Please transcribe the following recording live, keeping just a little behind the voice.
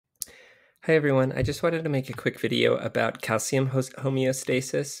Hi everyone, I just wanted to make a quick video about calcium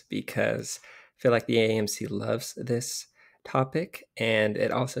homeostasis because I feel like the AMC loves this topic and it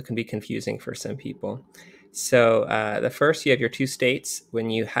also can be confusing for some people. So the first, you have your two states.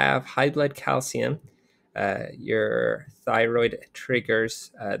 When you have high blood calcium, your thyroid triggers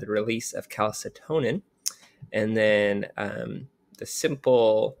the release of calcitonin, and then the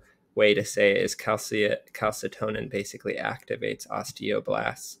simple way to say it is calcitonin basically activates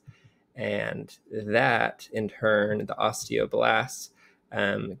osteoblasts, and that in turn, the osteoblasts,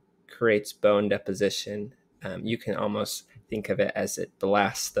 creates bone deposition. You can almost think of it as it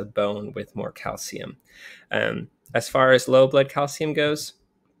blasts the bone with more calcium. As far as low blood calcium goes,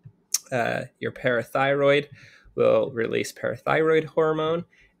 your parathyroid will release parathyroid hormone.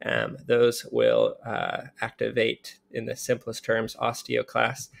 Those will activate, in the simplest terms,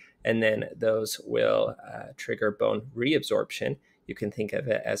 osteoclasts, and then those will trigger bone reabsorption. You can think of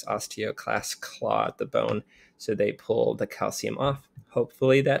it as osteoclasts claw at the bone, so they pull the calcium off.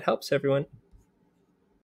 Hopefully that helps everyone.